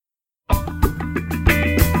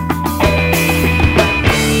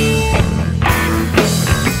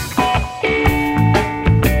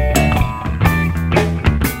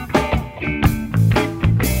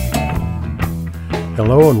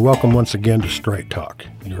and welcome once again to Straight Talk,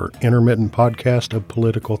 your intermittent podcast of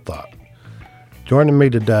political thought. Joining me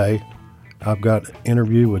today, I've got an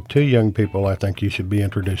interview with two young people I think you should be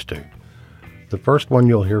introduced to. The first one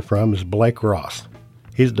you'll hear from is Blake Ross.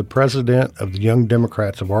 He's the president of the Young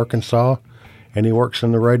Democrats of Arkansas, and he works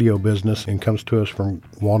in the radio business and comes to us from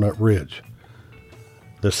Walnut Ridge.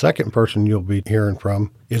 The second person you'll be hearing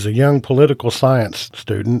from is a young political science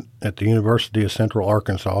student at the University of Central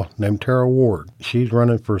Arkansas named Tara Ward. She's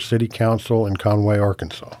running for city council in Conway,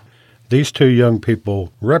 Arkansas. These two young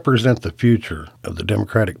people represent the future of the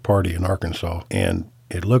Democratic Party in Arkansas, and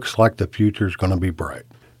it looks like the future is going to be bright.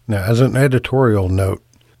 Now, as an editorial note,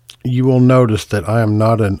 you will notice that I am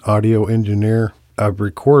not an audio engineer. I've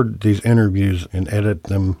recorded these interviews and edit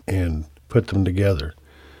them and put them together.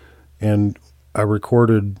 And I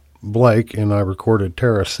recorded Blake and I recorded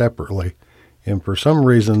Tara separately. And for some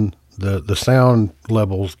reason, the sound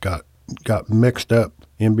levels got mixed up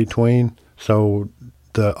in between. So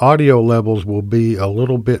the audio levels will be a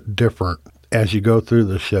little bit different as you go through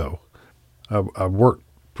the show. I've worked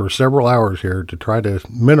for several hours here to try to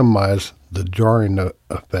minimize the jarring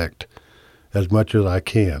effect as much as I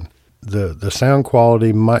can. The sound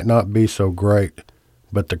quality might not be so great,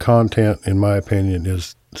 but the content, in my opinion,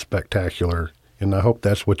 is spectacular, and I hope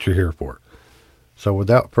that's what you're here for. So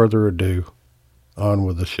without further ado, on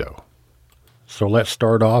with the show. So let's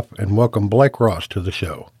start off and welcome Blake Ross to the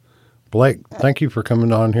show. Blake, thank you for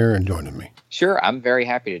coming on here and joining me. Sure, I'm very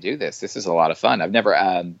happy to do this. This is a lot of fun. I've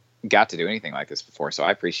never got to do anything like this before, so I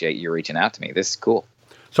appreciate you reaching out to me. This is cool.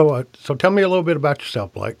 So tell me a little bit about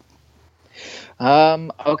yourself, Blake.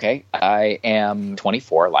 Okay. I am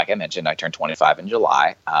 24. Like I mentioned, I turned 25 in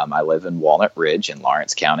July. I live in Walnut Ridge in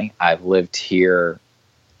Lawrence County. I've lived here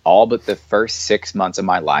all but the first 6 months of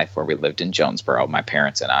my life where we lived in Jonesboro, my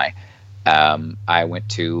parents and I. I went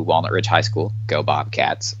to Walnut Ridge High School, go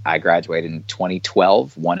Bobcats. I graduated in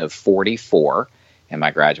 2012, one of 44 in my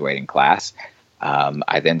graduating class.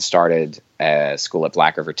 I then started a school at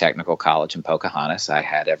Black River Technical College in Pocahontas. I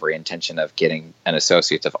had every intention of getting an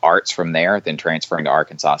Associates of Arts from there, then transferring to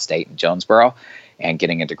Arkansas State in Jonesboro and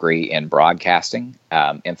getting a degree in broadcasting,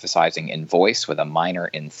 emphasizing in voice with a minor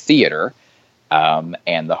in theater.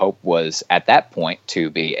 And the hope was at that point to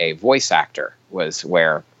be a voice actor was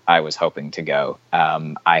where I was hoping to go.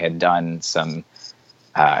 I had done some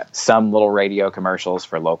little radio commercials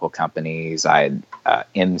for local companies. I had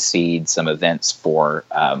emceed some events for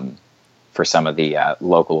some of the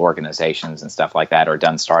local organizations and stuff like that, or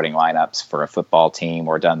done starting lineups for a football team,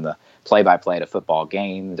 or done the play-by-play at a football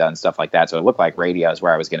game, done stuff like that. So it looked like radio is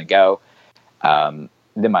where I was going to go.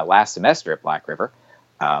 Then my last semester at Black River,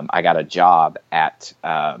 I got a job at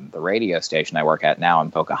the radio station I work at now in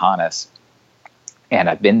Pocahontas, and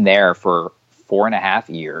I've been there for 4.5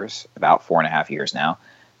 years, about 4.5 years now.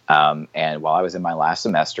 And while I was in my last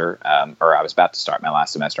semester, or I was about to start my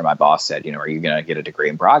last semester, my boss said, are you going to get a degree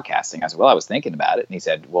in broadcasting? I said, well, I was thinking about it. And he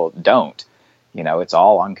said, well, don't. It's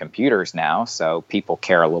all on computers now. So people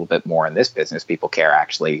care a little bit more in this business. People care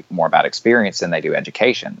actually more about experience than they do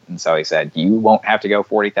education. And so he said, you won't have to go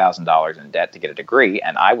 $40,000 in debt to get a degree,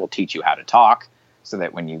 and I will teach you how to talk so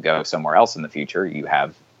that when you go somewhere else in the future, you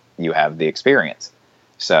have the experience.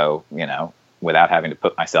 So, without having to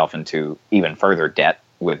put myself into even further debt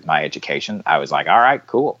with my education, I was like, all right,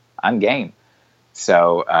 cool, I'm game.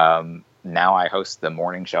 So now I host the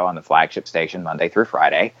morning show on the flagship station Monday through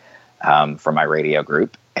Friday for my radio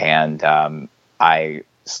group. And I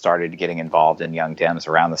started getting involved in Young Dems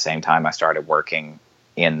around the same time I started working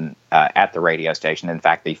at the radio station. In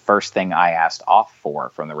fact, the first thing I asked off for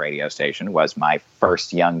from the radio station was my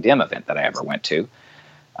first Young Dem event that I ever went to,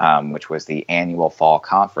 which was the annual fall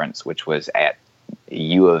conference, which was at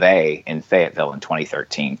U of A in Fayetteville in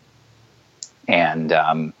 2013. And,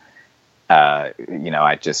 I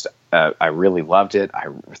really loved it. I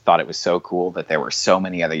thought it was so cool that there were so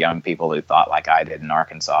many other young people who thought like I did in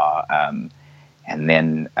Arkansas. And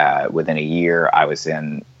then within a year, I was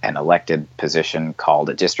in an elected position called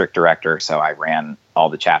a district director. So I ran all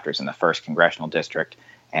the chapters in the 1st Congressional District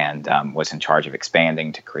and was in charge of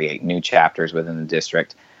expanding to create new chapters within the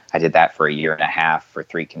district. I did that for 1.5 years for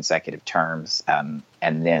 3 consecutive terms. And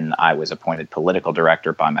then I was appointed political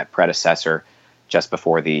director by my predecessor just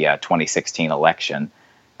before the 2016 election.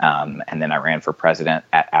 And then I ran for president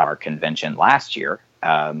at our convention last year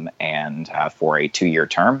and for a 2-year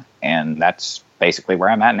term. And that's basically where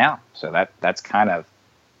I'm at now. So that's kind of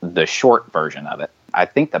the short version of it. I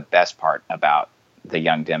think the best part about the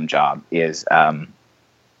Young Dem job is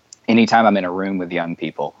anytime I'm in a room with young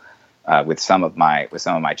people, with some of my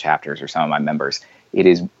chapters or some of my members, it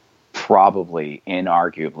is probably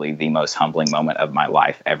inarguably the most humbling moment of my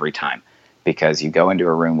life every time, because you go into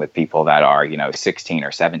a room with people that are, 16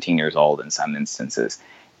 or 17 years old in some instances,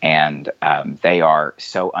 and they are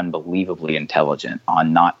so unbelievably intelligent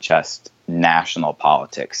on not just national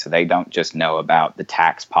politics. So they don't just know about the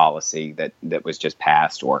tax policy that was just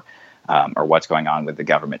passed, or what's going on with the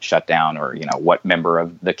government shutdown, or what member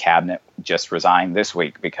of the cabinet just resigned this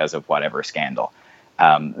week because of whatever scandal.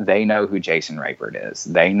 They know who Jason Rayford is.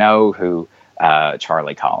 They know who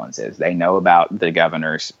Charlie Collins is. They know about the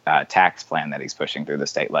governor's tax plan that he's pushing through the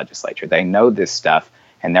state legislature. They know this stuff,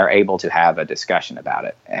 and they're able to have a discussion about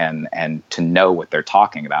it, and to know what they're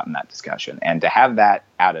talking about in that discussion. And to have that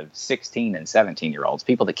out of 16 and 17-year-olds,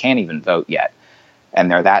 people that can't even vote yet, and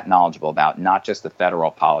they're that knowledgeable about not just the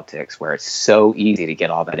federal politics, where it's so easy to get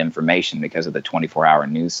all that information because of the 24-hour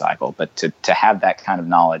news cycle, but to have that kind of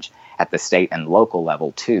knowledge at the state and local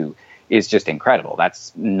level too is just incredible.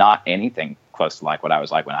 That's not anything close to like what I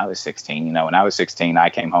was like when I was 16. When I was 16, I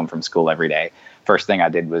came home from school every day. First thing I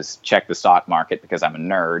did was check the stock market because I'm a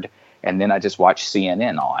nerd. And then I just watched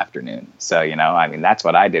CNN all afternoon. So, that's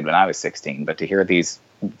what I did when I was 16. But to hear these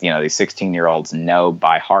 16-year-olds know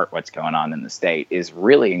by heart what's going on in the state is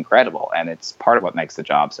really incredible. And it's part of what makes the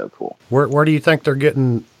job so cool. Where do you think they're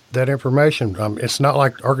getting that information? It's not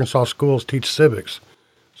like Arkansas schools teach civics.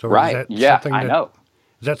 So right. I know.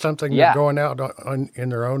 Is that something they're going out in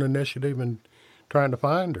their own initiative and trying to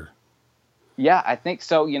find? Or? Yeah, I think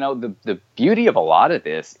so. The beauty of a lot of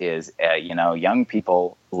this is, young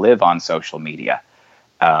people live on social media.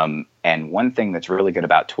 And one thing that's really good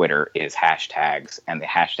about Twitter is hashtags, and the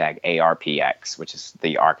hashtag ARPX, which is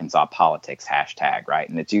the Arkansas politics hashtag, right?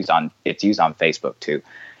 And it's used on Facebook too.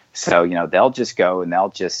 So, they'll just go and they'll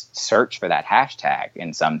just search for that hashtag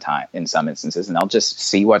in some instances, and they'll just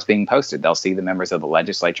see what's being posted. They'll see the members of the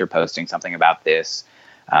legislature posting something about this,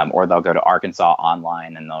 or they'll go to Arkansas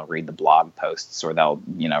Online and they'll read the blog posts, or they'll,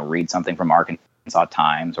 read something from Arkansas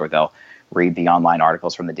Times, or they'll read the online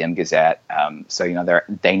articles from the Dim Gazette. So,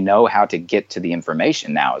 they know how to get to the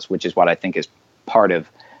information now, which is what I think is part of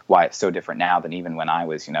why it's so different now than even when I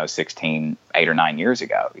was, 16, 8 or 9 years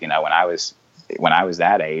ago. When I was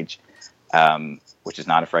that age, which is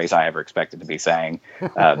not a phrase I ever expected to be saying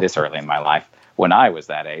this early in my life. When I was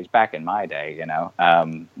that age, back in my day,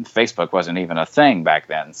 Facebook wasn't even a thing back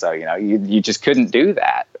then. So, you just couldn't do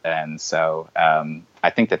that. And so I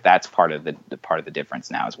think that's part of the difference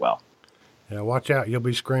now as well. Yeah, watch out. You'll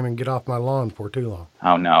be screaming, "Get off my lawn," for too long.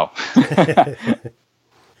 Oh, no.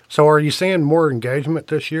 So are you seeing more engagement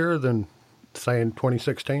this year than, say, in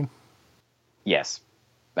 2016? Yes.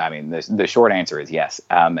 I mean, the short answer is yes.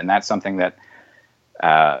 And that's something that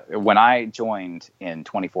when I joined in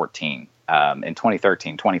 2014, in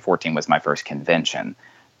 2014 was my first convention.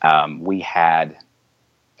 We had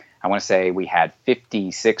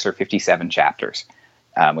 56 or 57 chapters,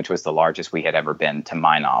 which was the largest we had ever been to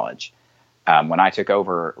my knowledge. When I took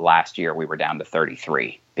over last year, we were down to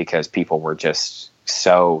 33 because people were just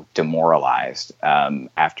so demoralized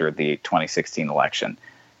after the 2016 election.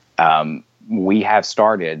 We have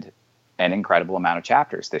started an incredible amount of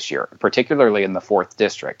chapters this year, particularly in the 4th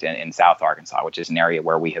District in South Arkansas, which is an area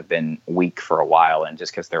where we have been weak for a while, and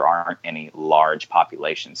just because there aren't any large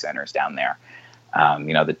population centers down there.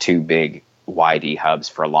 The two big YD hubs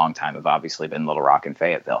for a long time have obviously been Little Rock and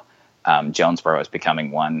Fayetteville. Jonesboro is becoming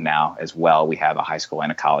one now as well. We have a high school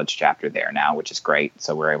and a college chapter there now, which is great.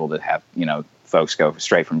 So we're able to have, folks go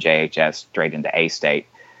straight from JHS straight into A-State.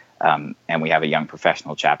 And we have a young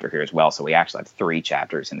professional chapter here as well. So we actually have 3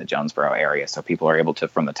 chapters in the Jonesboro area. So people are able to,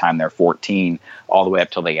 from the time they're 14 all the way up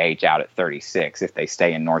till they age out at 36, if they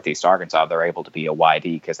stay in Northeast Arkansas, they're able to be a YD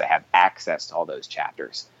because they have access to all those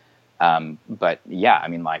chapters. But yeah, I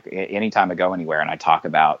mean, like anytime I go anywhere and I talk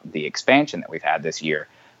about the expansion that we've had this year,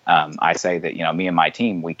 I say that, me and my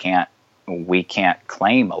team, we can't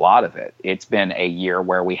claim a lot of it. It's been a year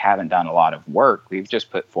where we haven't done a lot of work. We've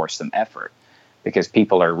just put forth some effort because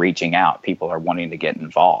people are reaching out. People are wanting to get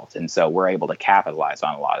involved. And so we're able to capitalize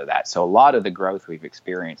on a lot of that. So a lot of the growth we've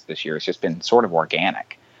experienced this year has just been sort of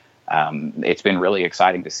organic. It's been really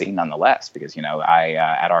exciting to see nonetheless, because, I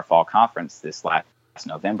at our fall conference this last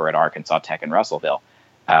November at Arkansas Tech in Russellville,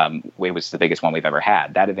 it was the biggest one we've ever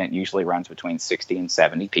had. That event usually runs between 60 and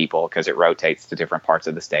 70 people because it rotates to different parts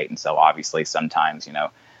of the state. And so obviously sometimes,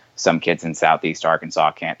 some kids in Southeast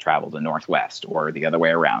Arkansas can't travel to Northwest or the other way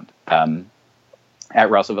around. At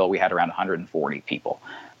Russellville, we had around 140 people.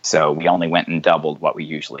 So we only went and doubled what we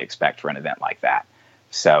usually expect for an event like that.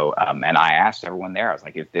 So, and I asked everyone there, I was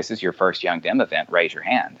like, if this is your first Young Dem event, raise your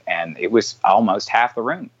hand. And it was almost half the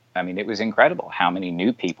room. I mean, it was incredible how many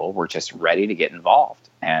new people were just ready to get involved.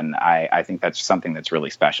 And I think that's something that's really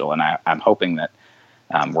special. And I'm hoping that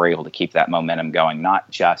we're able to keep that momentum going, not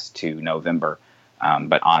just to November,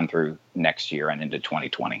 but on through next year and into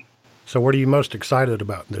 2020. So what are you most excited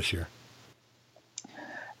about this year?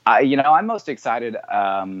 I'm most excited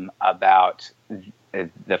about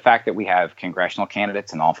the fact that we have congressional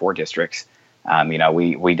candidates in all 4 districts.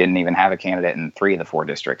 We didn't even have a candidate in 3 of the 4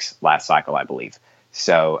 districts last cycle, I believe.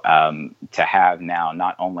 So to have now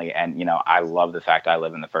not only, and I love the fact I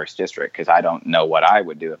live in the 1st district, because I don't know what I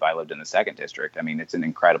would do if I lived in the 2nd district. I mean, it's an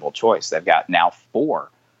incredible choice. They've got now 4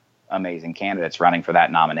 amazing candidates running for that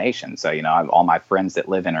nomination. So, I've all my friends that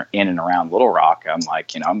live in and around Little Rock. I'm like,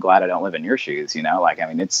 I'm glad I don't live in your shoes.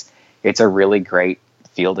 It's a really great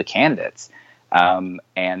field of candidates.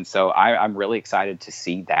 And so I'm really excited to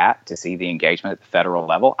see the engagement at the federal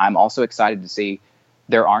level. I'm also excited to see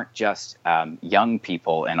there aren't just young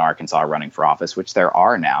people in Arkansas running for office, which there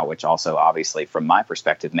are now, which also obviously from my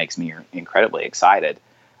perspective makes me incredibly excited.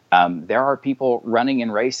 There are people running in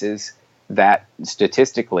races that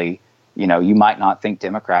statistically, you might not think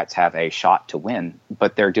Democrats have a shot to win,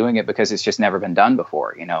 but they're doing it because it's just never been done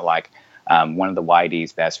before. One of the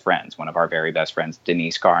YD's best friends, one of our very best friends,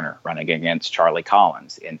 Denise Garner, running against Charlie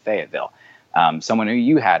Collins in Fayetteville. Someone who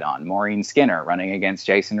you had on, Maureen Skinner, running against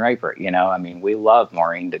Jason Raper. We love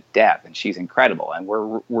Maureen to death, and she's incredible, and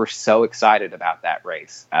we're so excited about that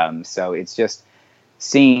race. So it's just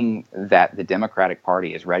seeing that the Democratic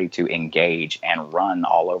Party is ready to engage and run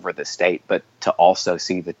all over the state, but to also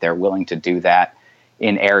see that they're willing to do that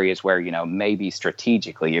in areas where, maybe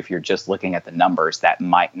strategically, if you're just looking at the numbers, that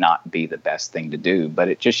might not be the best thing to do. But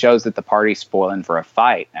it just shows that the party's spoiling for a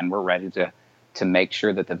fight, and we're ready to make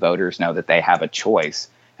sure that the voters know that they have a choice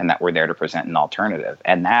and that we're there to present an alternative.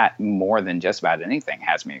 And that, more than just about anything,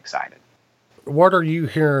 has me excited. What are you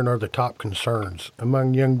hearing are the top concerns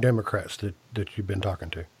among young Democrats that you've been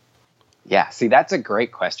talking to? Yeah, see, that's a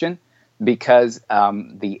great question, because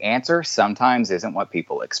the answer sometimes isn't what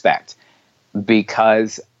people expect.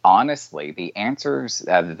 Because honestly, the answer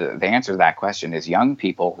to that question is young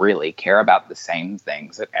people really care about the same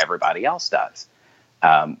things that everybody else does.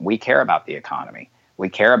 We care about the economy. We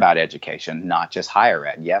care about education, not just higher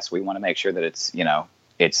ed. Yes, we want to make sure that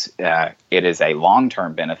it is a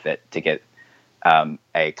long-term benefit to get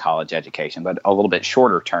a college education, but a little bit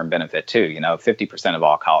shorter-term benefit too. 50% of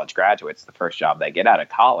all college graduates, the first job they get out of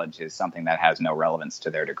college is something that has no relevance to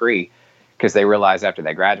their degree, because they realize after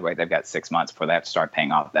they graduate, they've got 6 months before they have to start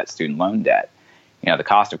paying off that student loan debt. The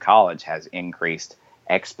cost of college has increased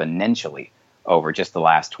exponentially over just the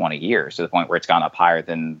last 20 years, to the point where it's gone up higher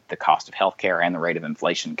than the cost of healthcare and the rate of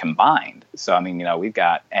inflation combined. So, we've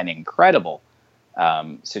got an incredible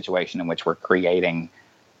situation in which we're creating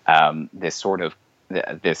this sort of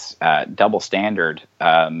double standard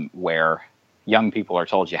where young people are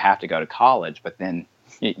told you have to go to college, but then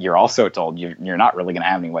you're also told you're not really going to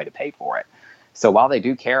have any way to pay for it. So while they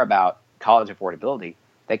do care about college affordability,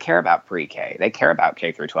 they care about pre-K. They care about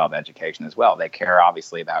K through 12 education as well. They care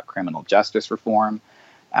obviously about criminal justice reform.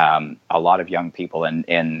 A lot of young people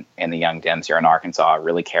in the Young Dems here in Arkansas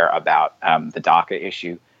really care about the DACA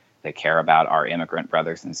issue. They care about our immigrant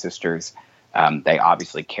brothers and sisters. They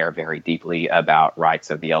obviously care very deeply about rights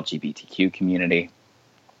of the LGBTQ community.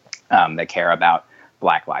 They care about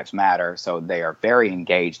Black Lives Matter. So they are very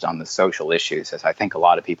engaged on the social issues, as I think a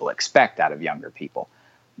lot of people expect out of younger people.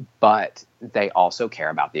 But they also care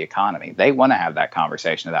about the economy. They want to have that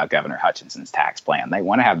conversation about Governor Hutchinson's tax plan. They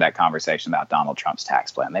want to have that conversation about Donald Trump's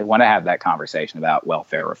tax plan. They want to have that conversation about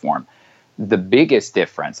welfare reform. The biggest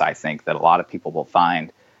difference, I think, that a lot of people will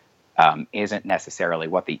find isn't necessarily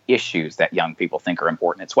what the issues that young people think are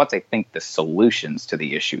important. It's what they think the solutions to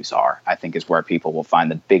the issues are, I think, is where people will find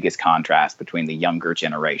the biggest contrast between the younger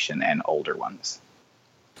generation and older ones.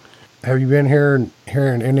 Have you been hearing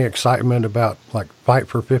any excitement about like Fight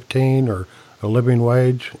for 15 or a living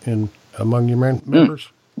wage among your members?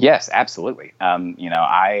 Yes, absolutely.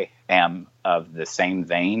 I am of the same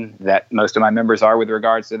vein that most of my members are with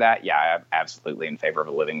regards to that. Yeah, I'm absolutely in favor of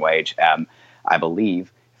a living wage. I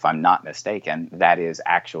believe, if I'm not mistaken, that is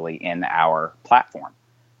actually in our platform,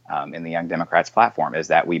 in the Young Democrats platform, is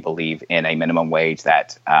that we believe in a minimum wage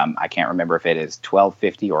that I can't remember if it is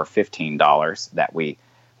 $12.50 or $15 that we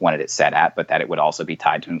wanted it set at, but that it would also be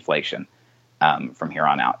tied to inflation from here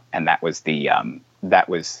on out. And that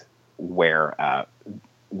was where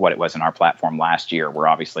what it was in our platform last year. We're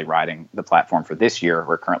obviously writing the platform for this year.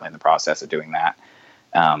 We're currently in the process of doing that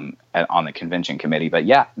on the convention committee. But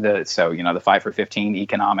yeah, the Fight for 15,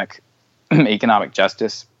 economic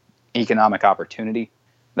justice, economic opportunity,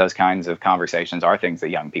 those kinds of conversations are things that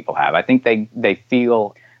young people have. I think they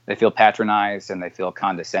feel patronized and they feel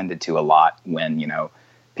condescended to a lot when,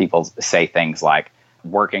 people say things like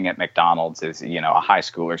working at McDonald's is, a high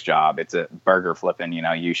schooler's job. It's a burger flipping,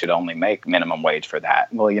 you should only make minimum wage for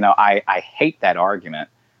that. Well, I hate that argument.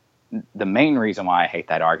 The main reason why I hate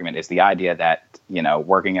that argument is the idea that,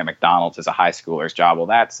 working at McDonald's is a high schooler's job. Well,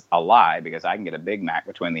 that's a lie, because I can get a Big Mac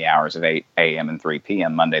between the hours of 8 a.m. and 3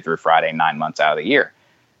 p.m. Monday through Friday, 9 months out of the year.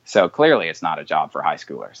 So clearly it's not a job for high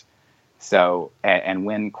schoolers. So, and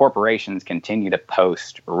when corporations continue to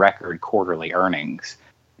post record quarterly earnings,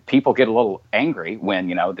 people get a little angry when,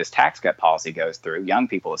 this tax cut policy goes through. Young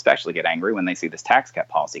people especially get angry when they see this tax cut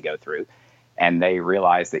policy go through. And they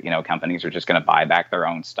realize that, companies are just going to buy back their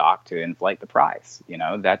own stock to inflate the price.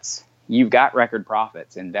 You've got record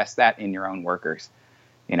profits. Invest that in your own workers.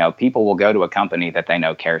 People will go to a company that they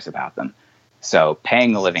know cares about them. So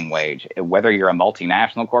paying the living wage, whether you're a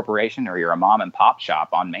multinational corporation or you're a mom and pop shop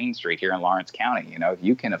on Main Street here in Lawrence County, if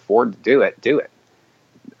you can afford to do it, do it.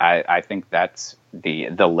 I think that's the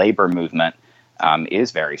labor movement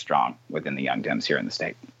is very strong within the Young Dems here in the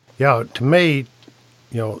state. Yeah, to me,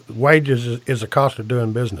 wages is a cost of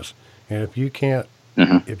doing business, and if you can't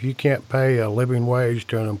pay a living wage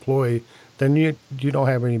to an employee, then you don't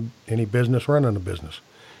have any business running a business.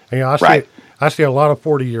 And, I see a lot of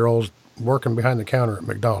 40-year-olds working behind the counter at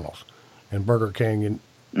McDonald's and Burger King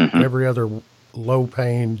and every other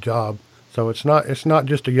low-paying job. So it's not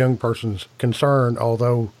just a young person's concern,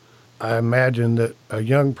 although I imagine that a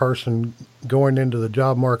young person going into the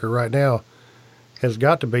job market right now has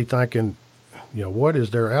got to be thinking, what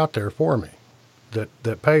is there out there for me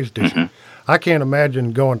that pays decent? I can't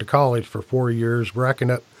imagine going to college for 4 years,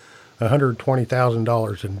 racking up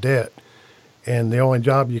 $120,000 in debt, and the only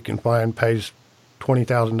job you can find pays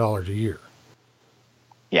 $20,000 a year.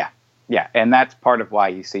 Yeah, and that's part of why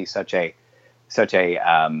you see such a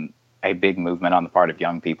big movement on the part of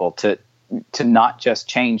young people to not just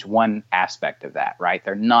change one aspect of that, right?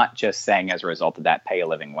 They're not just saying as a result of that pay a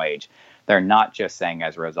living wage. They're not just saying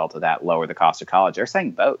as a result of that lower the cost of college. They're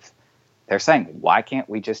saying both. They're saying, why can't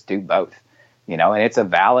we just do both? And it's a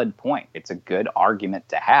valid point. It's a good argument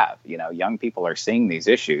to have. Young people are seeing these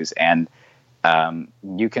issues, and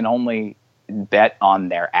you can only bet on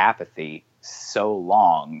their apathy so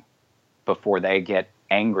long before they get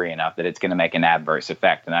angry enough that it's going to make an adverse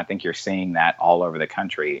effect. And I think you're seeing that all over the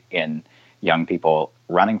country in young people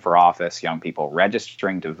running for office, young people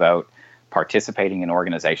registering to vote, participating in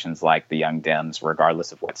organizations like the Young Dems,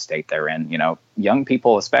 regardless of what state they're in. Young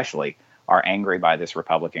people especially are angry by this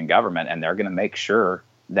Republican government, and they're going to make sure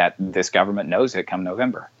that this government knows it come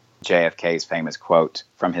November. JFK's famous quote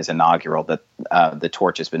from his inaugural that the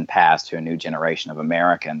torch has been passed to a new generation of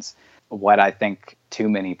Americans. What I think too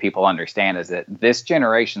many people understand is that this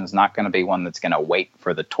generation is not going to be one that's going to wait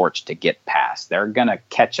for the torch to get passed. They're going to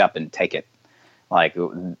catch up and take it. Like,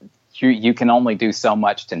 you can only do so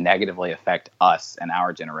much to negatively affect us and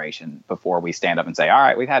our generation before we stand up and say, all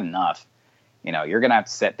right, we've had enough. You're going to have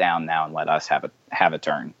to sit down now and let us have a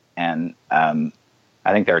turn. And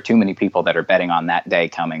I think there are too many people that are betting on that day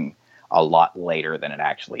coming a lot later than it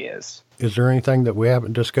actually is. Is there anything that we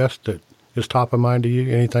haven't discussed that is top of mind to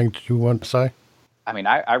you? Anything that you want to say? I mean,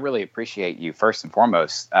 I really appreciate you, first and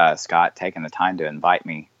foremost, Scott, taking the time to invite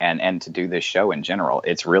me and to do this show in general.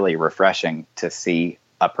 It's really refreshing to see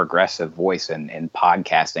a progressive voice in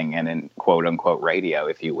podcasting and in quote-unquote radio,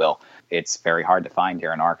 if you will. It's very hard to find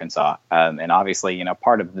here in Arkansas. And obviously,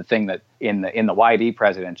 part of the thing that in the YD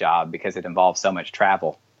president job, because it involves so much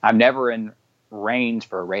travel, I'm never in range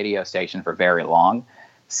for a radio station for very long.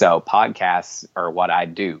 So podcasts are what I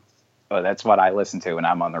do. Oh, that's what I listen to when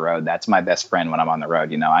I'm on the road. That's my best friend when I'm on the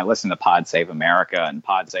road. I listen to Pod Save America and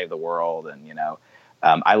Pod Save the World. And,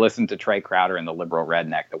 I listen to Trey Crowder and the Liberal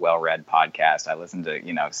Redneck, the Well Read podcast. I listen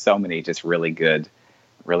to, so many just really good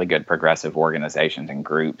progressive organizations and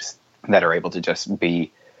groups that are able to just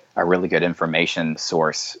be a really good information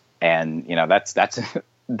source. And,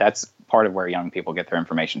 that's part of where young people get their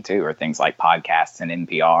information too, or things like podcasts and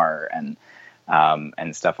NPR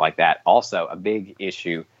and stuff like that. Also, a big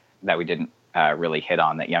issue that we didn't really hit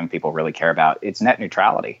on that young people really care about, it's net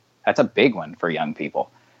neutrality. That's a big one for young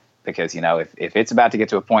people, because, if it's about to get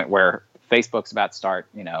to a point where Facebook's about to start,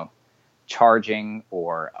 charging,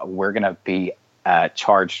 or we're going to be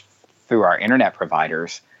charged through our internet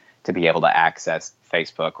providers to be able to access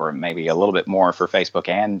Facebook, or maybe a little bit more for Facebook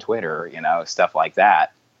and Twitter, stuff like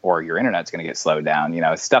that, or your internet's going to get slowed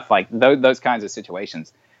down, stuff like those kinds of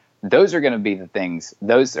situations. Those are going to be the things,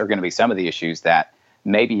 those are going to be some of the issues that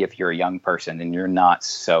maybe if you're a young person and you're not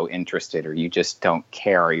so interested, or you just don't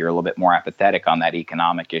care, or you're a little bit more apathetic on that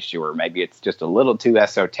economic issue, or maybe it's just a little too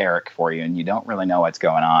esoteric for you and you don't really know what's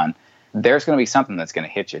going on, there's going to be something that's going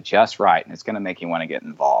to hit you just right, and it's going to make you want to get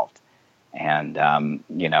involved. And,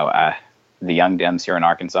 the young Dems here in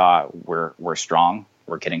Arkansas, we're strong.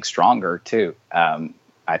 We're getting stronger, too.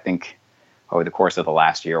 I think over the course of the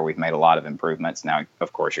last year, we've made a lot of improvements. Now,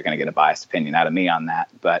 of course, you're going to get a biased opinion out of me on that,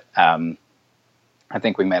 but I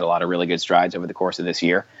think we made a lot of really good strides over the course of this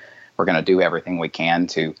year. We're going to do everything we can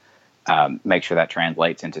to make sure that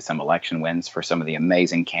translates into some election wins for some of the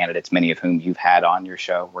amazing candidates, many of whom you've had on your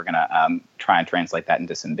show. We're going to try and translate that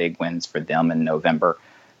into some big wins for them in November,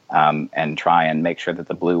 and try and make sure that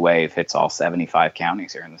the blue wave hits all 75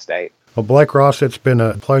 counties here in the state. Well, Blake Ross, it's been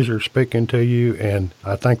a pleasure speaking to you, and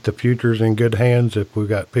I think the future's in good hands if we've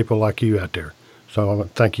got people like you out there. So I want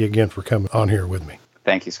to thank you again for coming on here with me.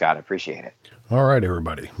 Thank you, Scott. I appreciate it. All right,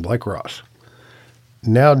 everybody. Blake Ross.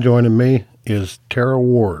 Now joining me is Tara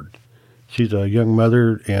Ward. She's a young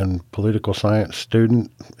mother and political science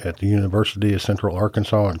student at the University of Central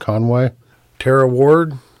Arkansas in Conway. Tara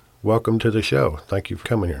Ward, welcome to the show. Thank you for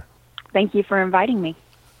coming here. Thank you for inviting me.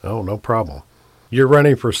 Oh, no problem. You're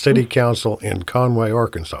running for city council in Conway,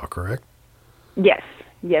 Arkansas, correct? Yes.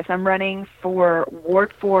 Yes, I'm running for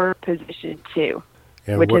Ward 4 position 2,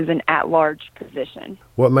 which is an at-large position.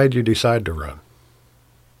 What made you decide to run?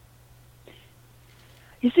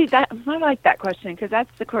 You see, I like that question because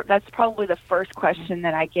that's probably the first question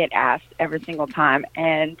that I get asked every single time.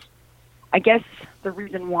 And I guess the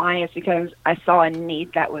reason why is because I saw a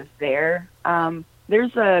need that was there.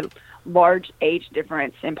 There's a large age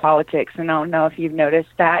difference in politics, and I don't know if you've noticed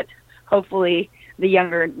that. Hopefully the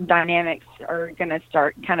younger dynamics are going to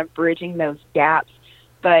start kind of bridging those gaps,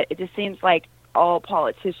 but it just seems like all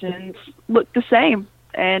politicians look the same.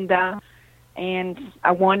 And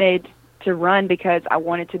I wanted to run because I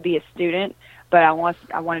wanted to be a student, but I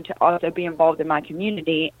wanted to also be involved in my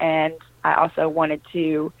community, and I also wanted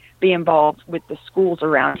to be involved with the schools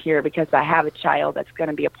around here because I have a child that's going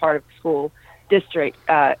to be a part of the school district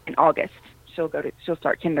in August. She'll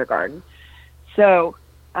start kindergarten. So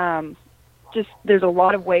just there's a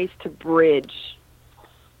lot of ways to bridge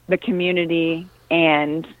the community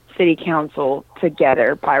and city council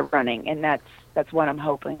together by running, and that's what I'm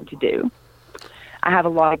hoping to do. I have a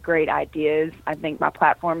lot of great ideas. I think my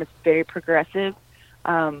platform is very progressive,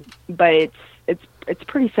 but it's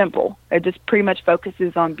pretty simple. It just pretty much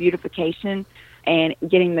focuses on beautification and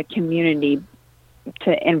getting the community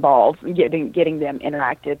to involve, getting them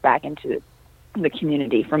interactive back into the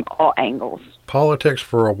community from all angles. Politics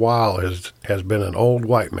for a while has been an old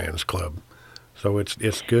white man's club, so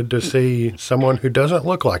it's good to see someone who doesn't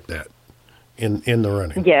look like that in the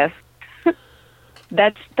running. Yes.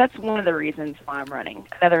 That's one of the reasons why I'm running.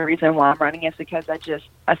 Another reason why I'm running is because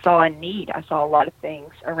I saw a need. I saw a lot of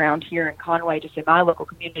things around here in Conway, just in my local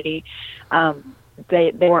community.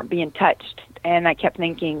 They weren't being touched, and I kept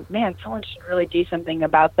thinking, man, someone should really do something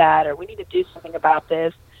about that, or we need to do something about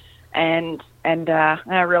this. And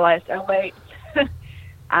I realized, oh wait,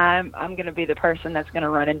 I'm going to be the person that's going to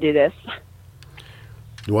run and do this.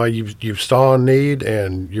 Well, you saw a need,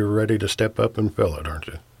 and you're ready to step up and fill it, aren't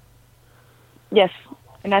you? Yes,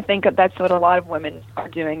 and I think that's what a lot of women are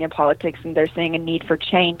doing in politics, and they're seeing a need for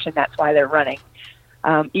change, and that's why they're running.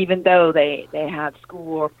 Even though they have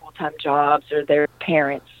school or full-time jobs or they're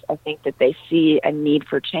parents, I think that they see a need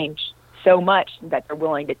for change so much that they're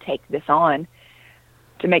willing to take this on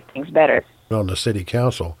to make things better. On the city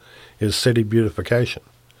council is city beautification.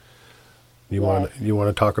 You want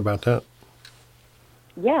to talk about that?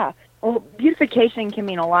 Yeah. Well, beautification can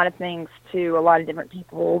mean a lot of things to a lot of different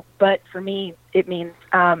people, but for me, it means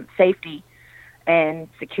safety and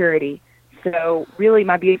security. So really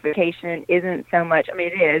my beautification isn't so much, I mean,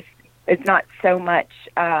 it is. It's not so much,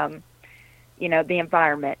 the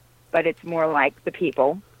environment, but it's more like the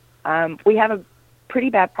people. We have a pretty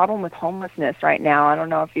bad problem with homelessness right now. I don't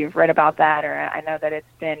know if you've read about that, or I know that it's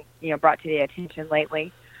been, brought to the attention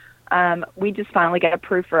lately. We just finally got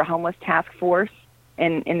approved for a homeless task force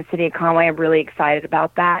in the city of Conway. I'm really excited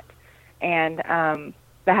about that. And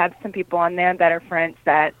I have some people on there that are friends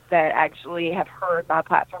that actually have heard my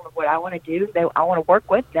platform of what I want to do. I want to work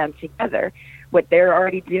with them together, what they're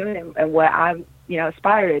already doing and what I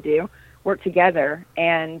aspire to do, work together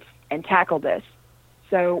and tackle this.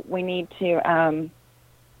 So we need to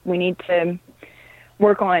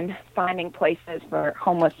work on finding places for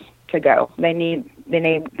homeless to go.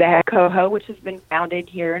 They have Coho, which has been founded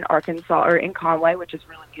here in Arkansas or in Conway, which is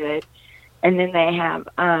really good. And then they have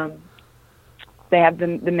They have the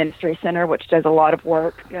ministry center, which does a lot of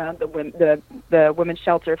work. The Women's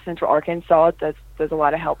Shelter of Central Arkansas does a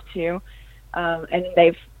lot of help too. And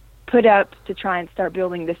they've put up to try and start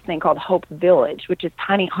building this thing called Hope Village, which is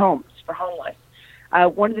tiny homes for homeless.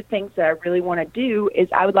 One of the things that I really want to do is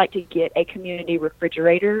I would like to get a community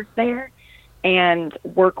refrigerator there and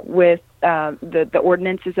work with the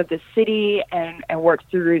ordinances of the city and work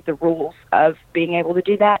through the rules of being able to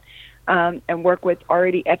do that, and work with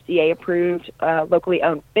already FDA-approved, locally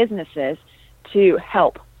owned businesses to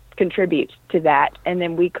help contribute to that. And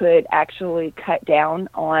then we could actually cut down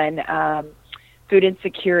on food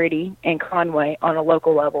insecurity in Conway on a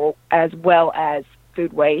local level, as well as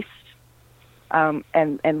food waste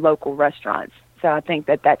and local restaurants. So I think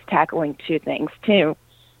that's tackling two things too.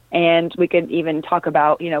 And we could even talk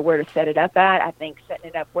about, where to set it up at. I think setting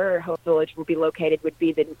it up where Hope Village will be located would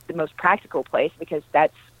be the most practical place, because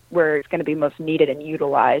that's where it's going to be most needed and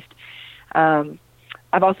utilized.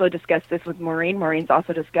 I've also discussed this with Maureen. Maureen's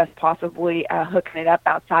also discussed possibly hooking it up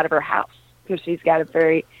outside of her house, because she's got a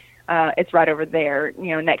very, it's right over there,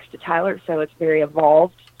 next to Tyler, so it's very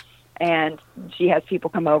evolved. And she has people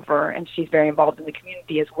come over, and she's very involved in the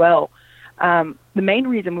community as well. The main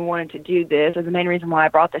reason we wanted to do this, or the main reason why I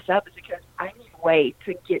brought this up, is because I need a way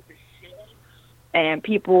to get the city and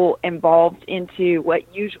people involved into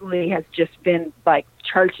what usually has just been like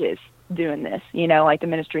churches doing this, like the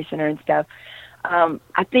ministry center and stuff.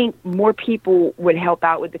 I think more people would help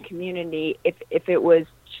out with the community if it was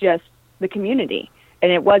just the community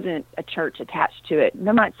and it wasn't a church attached to it. And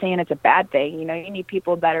I'm not saying it's a bad thing. You need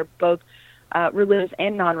people that are both religious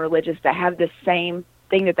and non-religious that have the same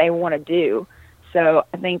thing that they want to do. So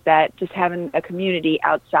I think that just having a community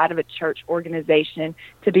outside of a church organization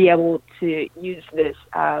to be able to use this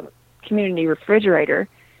community refrigerator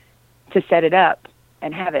to set it up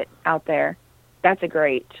and have it out there, that's a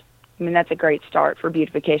great start for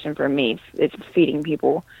beautification for me. It's feeding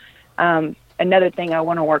people. Another thing I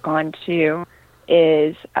want to work on too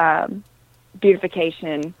is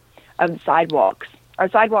beautification of the sidewalks. Our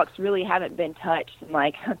sidewalks really haven't been touched in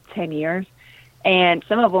like 10 years. And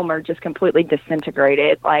some of them are just completely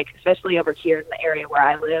disintegrated, like especially over here in the area where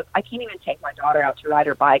I live. I can't even take my daughter out to ride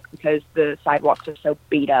her bike because the sidewalks are so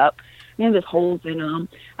beat up. There's holes in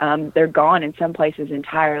them. They're gone in some places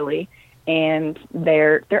entirely, and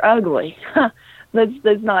they're ugly.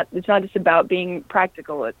 It's not just about being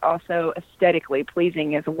practical. It's also aesthetically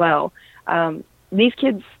pleasing as well. These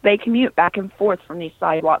kids, they commute back and forth from these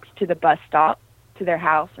sidewalks to the bus stop, to their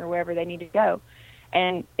house, or wherever they need to go.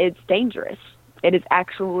 And it's dangerous. It is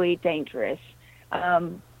actually dangerous.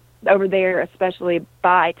 Over there, especially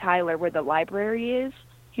by Tyler, where the library is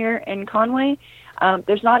here in Conway,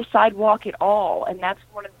 there's not a sidewalk at all, and that's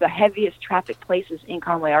one of the heaviest traffic places in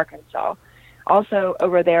Conway, Arkansas. Also,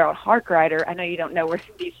 over there on Harkrider, I know you don't know where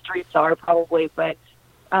these streets are probably, but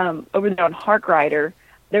over there on Harkrider,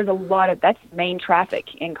 there's a lot of, that's main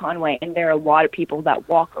traffic in Conway, and there are a lot of people that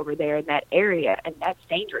walk over there in that area, and that's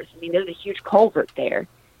dangerous. I mean, there's a huge culvert there.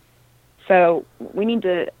 So we need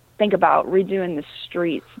to think about redoing the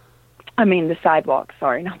streets. The sidewalks,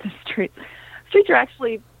 sorry, not the streets. Streets are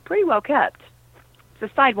actually pretty well kept. It's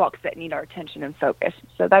the sidewalks that need our attention and focus.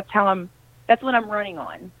 So that's what I'm running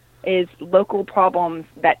on, is local problems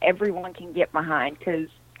that everyone can get behind, because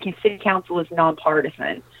city council is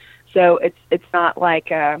nonpartisan. So it's not like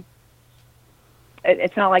there's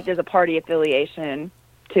a party affiliation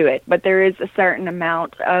to it, but there is a certain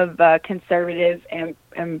amount of conservative and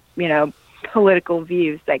political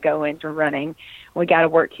views that go into running. We got to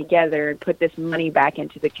work together and put this money back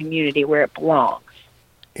into the community where it belongs.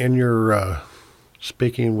 In your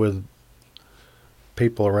speaking with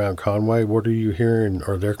people around Conway, what are you hearing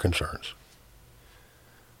are their concerns?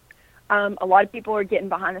 A lot of people are getting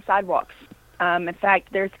behind the sidewalks. In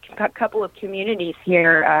fact, there's a couple of communities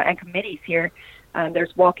here and committees here.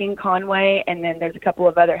 There's Walking Conway, and then there's a couple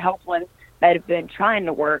of other help ones that have been trying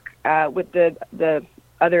to work with the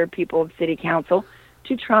other people of city council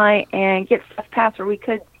to try and get stuff passed where we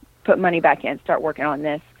could put money back in, start working on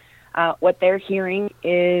this. What they're hearing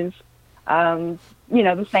is, the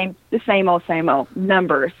same old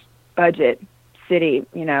numbers, budget, city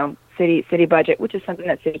budget, which is something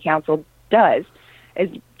that city council does, is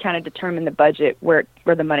kind of determine the budget where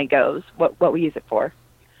the money goes, what we use it for.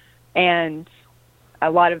 And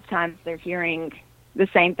a lot of times they're hearing the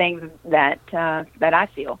same things that I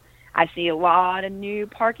feel. I see a lot of new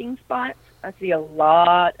parking spots. I see a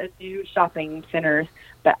lot of new shopping centers,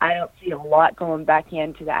 but I don't see a lot going back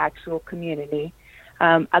into the actual community.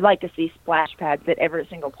 I'd like to see splash pads at every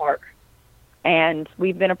single park. And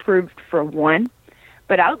we've been approved for one,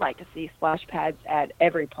 but I would like to see splash pads at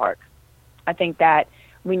every park. I think that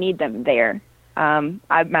we need them there.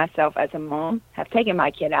 I myself, as a mom, have taken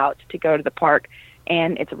my kid out to go to the park,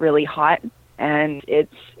 and it's really hot, and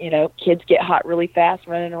it's, kids get hot really fast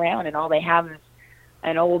running around, and all they have is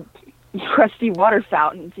an old crusty water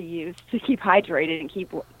fountain to use to keep hydrated and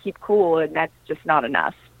keep cool, and that's just not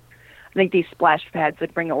enough. I think these splash pads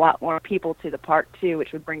would bring a lot more people to the park too,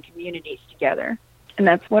 which would bring communities together. And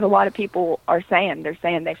that's what a lot of people are saying. They're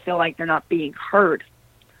saying they feel like they're not being heard.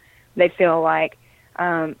 They feel like,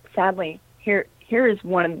 sadly, here is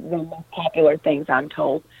one of the most popular things I'm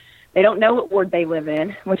told. They don't know what ward they live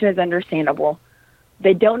in, which is understandable.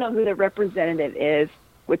 They don't know who their representative is,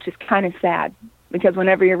 which is kind of sad, because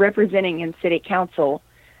whenever you're representing in city council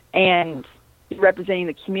and you're representing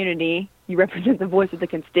the community, you represent the voice of the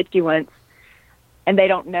constituents, and they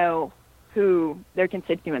don't know who their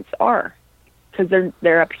constituents are, because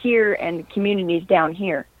they're up here and the community's down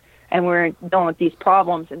here, and we're dealing with these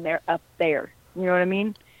problems and they're up there. You know what I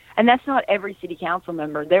mean? And that's not every city council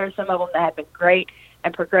member. There are some of them that have been great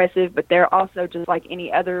and progressive, but they're also, just like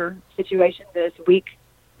any other situation, there's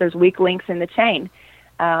weak links in the chain.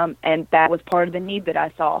 And that was part of the need that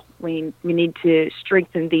I saw. We need to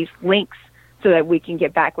strengthen these links so that we can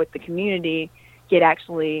get back with the community, get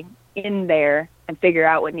actually in there and figure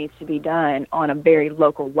out what needs to be done on a very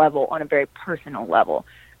local level, on a very personal level.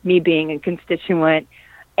 Me being a constituent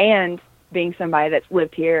and being somebody that's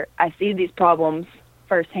lived here, I see these problems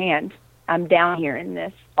firsthand. I'm down here in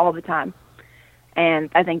this all the time.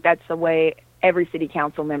 And I think that's the way every city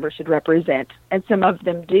council member should represent. And some of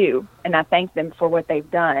them do. And I thank them for what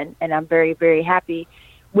they've done. And I'm very, very happy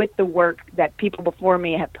with the work that people before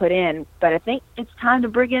me have put in. But I think it's time to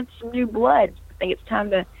bring in some new blood. I think it's time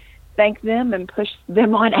to thank them and push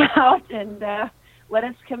them on out and let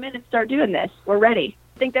us come in and start doing this. We're ready.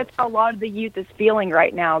 I think that's how a lot of the youth is feeling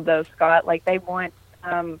right now, though, Scott. Like they want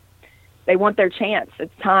their chance.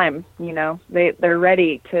 It's time, They're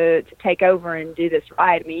ready to take over and do this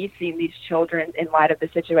right. I mean, you've seen these children in light of the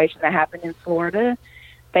situation that happened in Florida.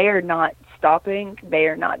 They are not stopping. They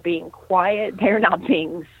are not being quiet. They are not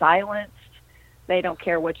being silenced. They don't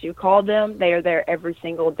care what you call them. They are there every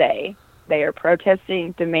single day. They are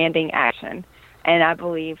protesting, demanding action. And I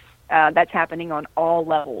believe that's happening on all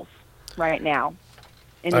levels right now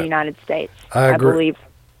in the United States. I agree.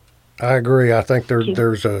 I agree. I think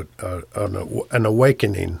there's an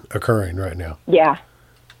awakening occurring right now. Yeah.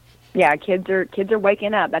 Yeah, kids are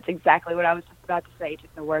waking up. That's exactly what I was just about to say.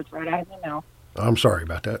 Took the words right out of my mouth. I'm sorry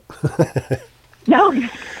about that. No,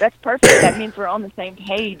 that's perfect. That means we're on the same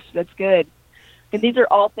page. That's good. And these are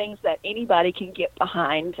all things that anybody can get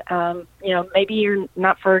behind. Maybe you're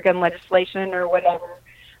not for gun legislation or whatever,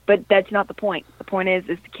 but that's not the point. The point is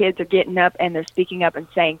the kids are getting up and they're speaking up and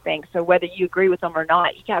saying things. So whether you agree with them or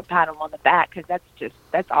not, you got to pat them on the back, because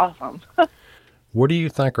that's awesome. What do you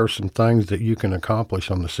think are some things that you can accomplish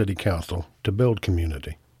on the city council to build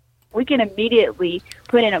community? We can immediately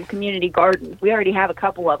put in a community garden. We already have a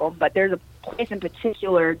couple of them, but there's a place in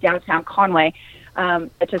particular downtown Conway.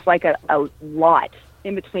 It's just like a lot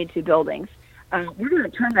in between two buildings. We're going to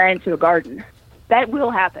turn that into a garden. That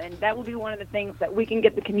will happen. That will be one of the things that we can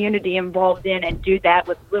get the community involved in, and do that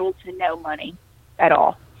with little to no money at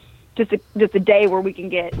all. Just a day where we can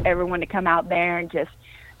get everyone to come out there and just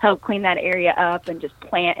help clean that area up and just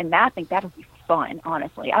plant. And I think that'll be fun,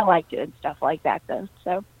 honestly. I like doing stuff like that, though.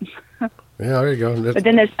 So. Yeah, there you go. But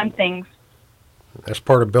then there's some things. That's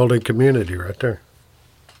part of building community right there.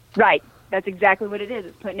 Right. That's exactly what it is.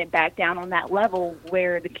 It's putting it back down on that level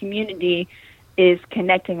where the community is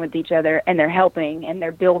connecting with each other, and they're helping, and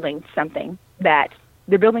they're building something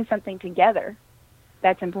together.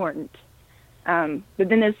 That's important. But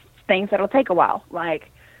then there's things that'll take a while. Like,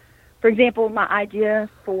 for example, my idea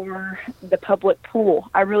for the public pool.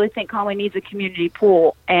 I really think Conway needs a community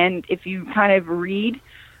pool. And if you kind of read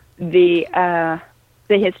the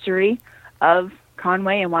history of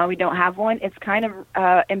Conway and why we don't have one, it's kind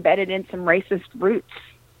of embedded in some racist roots.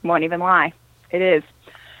 Won't even lie. It is.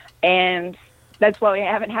 And that's why we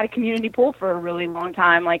haven't had a community pool for a really long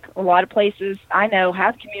time. Like, a lot of places I know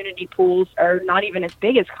have community pools are not even as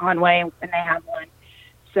big as Conway, and they have one.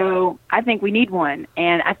 So I think we need one.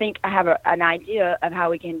 And I think I have an idea of how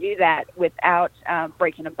we can do that without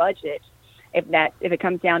breaking a budget. If it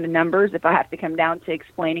comes down to numbers, if I have to come down to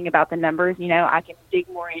explaining about the numbers, I can dig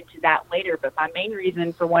more into that later. But my main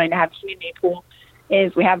reason for wanting to have a community pool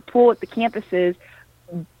is we have a pool at the campuses,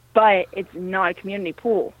 but it's not a community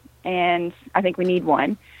pool. And I think we need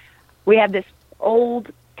one. We have this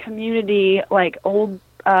old community,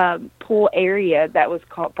 pool area that was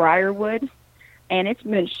called Briarwood, and it's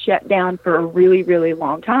been shut down for a really, really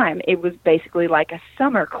long time. It was basically like a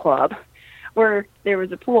summer club where there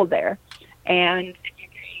was a pool there. And if you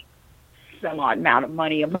paid some odd amount of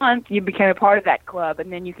money a month, you became a part of that club.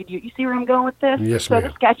 And then you see where I'm going with this? Yes, so ma'am.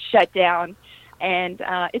 This got shut down. And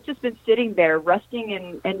it's just been sitting there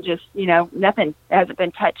rusting and just, nothing hasn't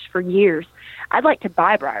been touched for years. I'd like to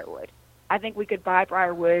buy Briarwood. I think we could buy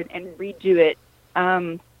Briarwood and redo it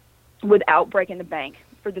without breaking the bank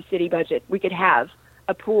for the city budget. We could have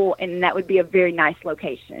a pool, and that would be a very nice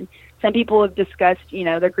location. Some people have discussed,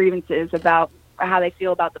 their grievances about how they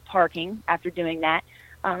feel about the parking after doing that.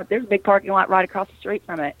 There's a big parking lot right across the street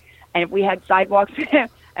from it. And if we had sidewalks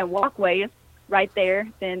and walkways right there,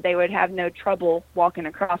 then they would have no trouble walking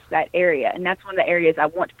across that area. And that's one of the areas I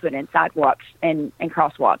want to put in sidewalks and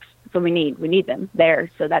crosswalks. So we need them there.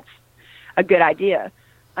 So that's a good idea.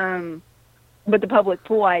 But the public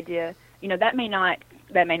pool idea, that may not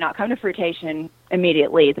come to fruition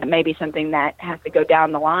immediately. That may be something that has to go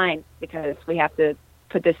down the line because we have to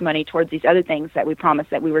put this money towards these other things that we promised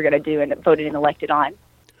that we were going to do and voted and elected on.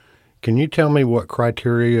 Can you tell me what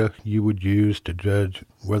criteria you would use to judge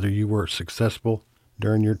whether you were successful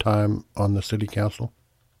during your time on the city council?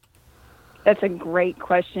 That's a great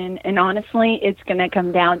question. And honestly, it's going to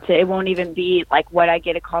come down to, it won't even be like what I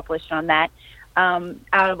get accomplished on that. Out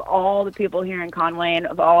of all the people here in Conway and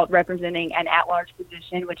of all representing an at-large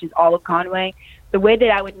position, which is all of Conway, the way that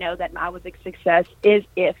I would know that I was a success is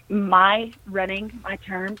if my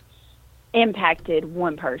term impacted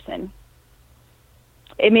one person.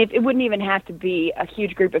 I mean, it wouldn't even have to be a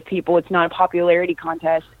huge group of people. It's not a popularity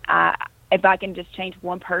contest. If I can just change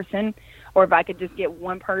one person, or if I could just get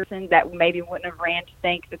one person that maybe wouldn't have ran to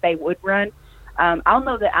think that they would run, I'll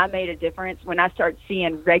know that I made a difference when I start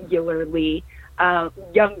seeing regularly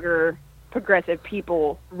younger, progressive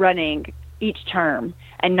people running each term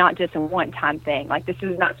and not just a one-time thing. Like, this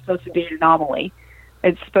is not supposed to be an anomaly.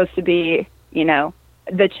 It's supposed to be,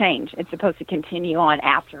 the change. It's supposed to continue on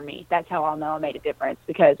after me. That's how I'll know I made a difference,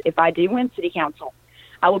 because if I do win city council,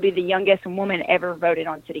 I will be the youngest woman ever voted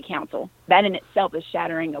on city council. That in itself is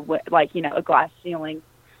shattering a glass ceiling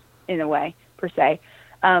in a way, per se.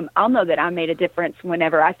 I'll know that I made a difference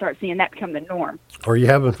whenever I start seeing that become the norm. Are you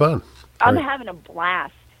having fun? I'm having a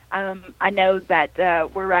blast. I know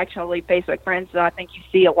that we're actually Facebook friends, so I think you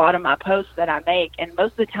see a lot of my posts that I make, and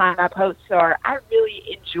most of the time my posts are, I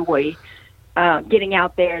really enjoy getting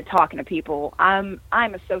out there and talking to people. I'm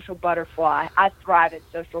a social butterfly. I thrive in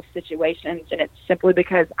social situations, and it's simply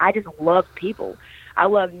because I just love people. I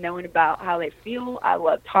love knowing about how they feel. I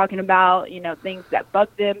love talking about, things that bug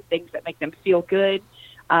them, things that make them feel good.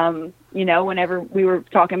 Whenever we were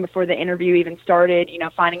talking before the interview even started,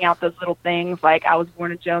 finding out those little things, like I was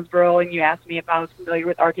born in Jonesboro, and you asked me if I was familiar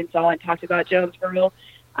with Arkansas and talked about Jonesboro.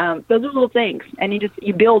 Those are little things, and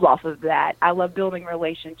you build off of that. I love building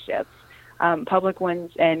relationships. Public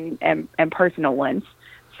ones and personal ones.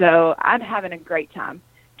 So I'm having a great time.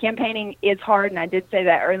 Campaigning is hard, and I did say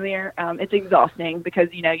that earlier. It's exhausting because,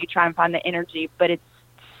 you try and find the energy, but it's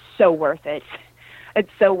so worth it. It's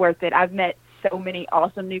so worth it. I've met so many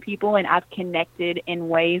awesome new people, and I've connected in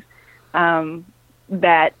ways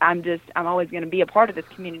that I'm always going to be a part of this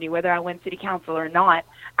community, whether I win city council or not.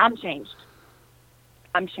 I'm changed.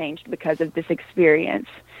 I'm changed because of this experience,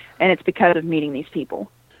 and it's because of meeting these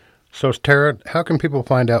people. So, Tara, how can people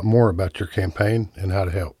find out more about your campaign and how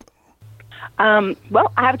to help?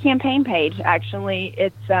 Well, I have a campaign page, actually.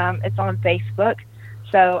 It's on Facebook.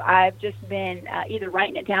 So I've just been either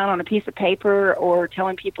writing it down on a piece of paper or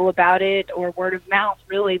telling people about it, or word of mouth.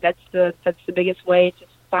 Really, that's the biggest way to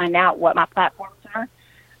find out what my platforms are.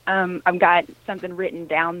 I've got something written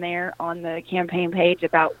down there on the campaign page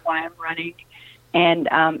about why I'm running. And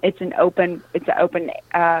it's an open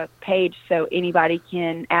page, so anybody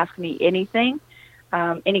can ask me anything,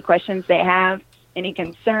 any questions they have, any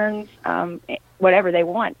concerns, whatever they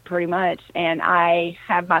want, pretty much. And I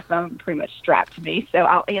have my phone pretty much strapped to me, so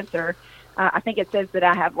I'll answer. I think it says that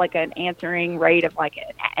I have like an answering rate of like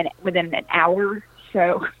within an hour,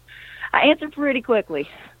 so I answer pretty quickly.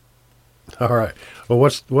 All right. Well,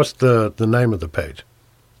 what's the name of the page?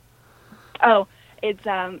 Oh, it's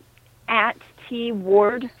at T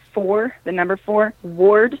Ward 4, the number 4,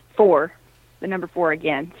 Ward 4, the number 4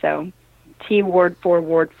 again. So T Ward 4,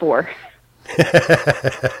 Ward 4.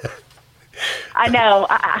 I know.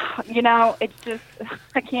 It's just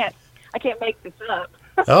I can't make this up.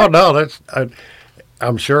 Oh no,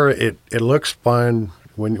 I'm sure it looks fine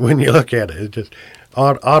when you look at it. It just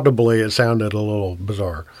audibly it sounded a little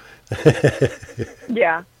bizarre.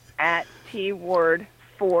 Yeah, at T Ward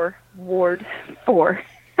 4, Ward 4.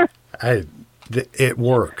 It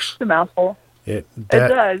works. It's a mouthful. It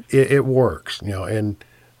does. It works, and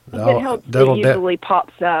It helps it usually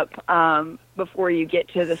pops up before you get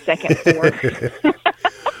to the second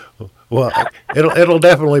four. Well, it'll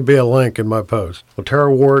definitely be a link in my post. Well,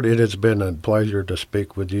 Tara Ward, it has been a pleasure to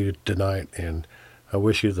speak with you tonight, and I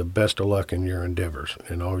wish you the best of luck in your endeavors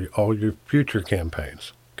and all your future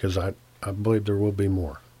campaigns, because I believe there will be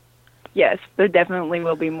more. Yes, there definitely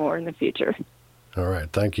will be more in the future. All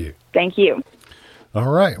right, thank you. Thank you. All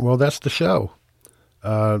right, well, that's the show.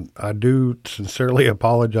 I do sincerely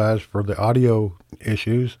apologize for the audio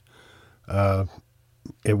issues.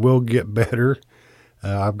 It will get better.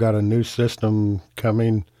 I've got a new system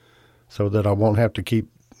coming so that I won't have to keep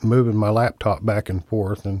moving my laptop back and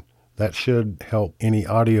forth, and that should help any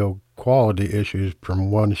audio quality issues from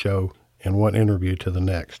one show and one interview to the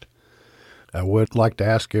next. I would like to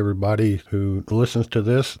ask everybody who listens to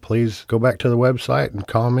this, please go back to the website and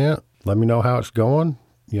comment. Let me know how it's going.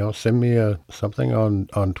 Send me something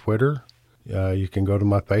on Twitter. You can go to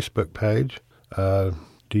my Facebook page.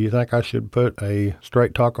 Do you think I should put a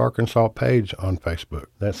Straight Talk Arkansas page on Facebook?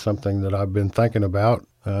 That's something that I've been thinking about.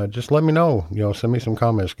 Just let me know. Send me some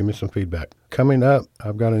comments. Give me some feedback. Coming up,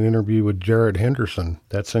 I've got an interview with Jared Henderson.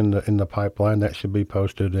 That's in the pipeline. That should be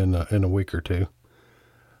posted in a week or two.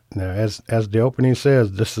 Now, as the opening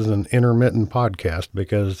says, this is an intermittent podcast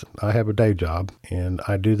because I have a day job and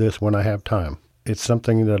I do this when I have time. It's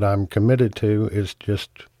something that I'm committed to. It's just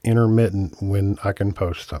intermittent when I can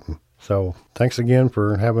post something. So thanks again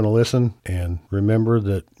for having a listen, and remember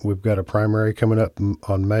that we've got a primary coming up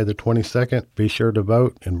on May the 22nd. Be sure to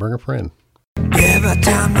vote and bring a friend. Every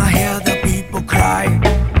time I hear the people cry,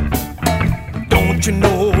 don't you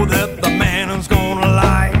know that the man is gonna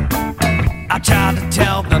lie? I try to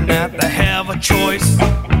tell them that they have a choice.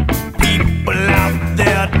 People out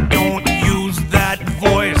there, don't use that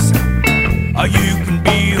voice. Or you can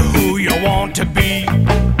be who you want to be,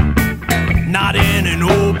 not in an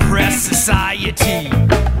oppressed society.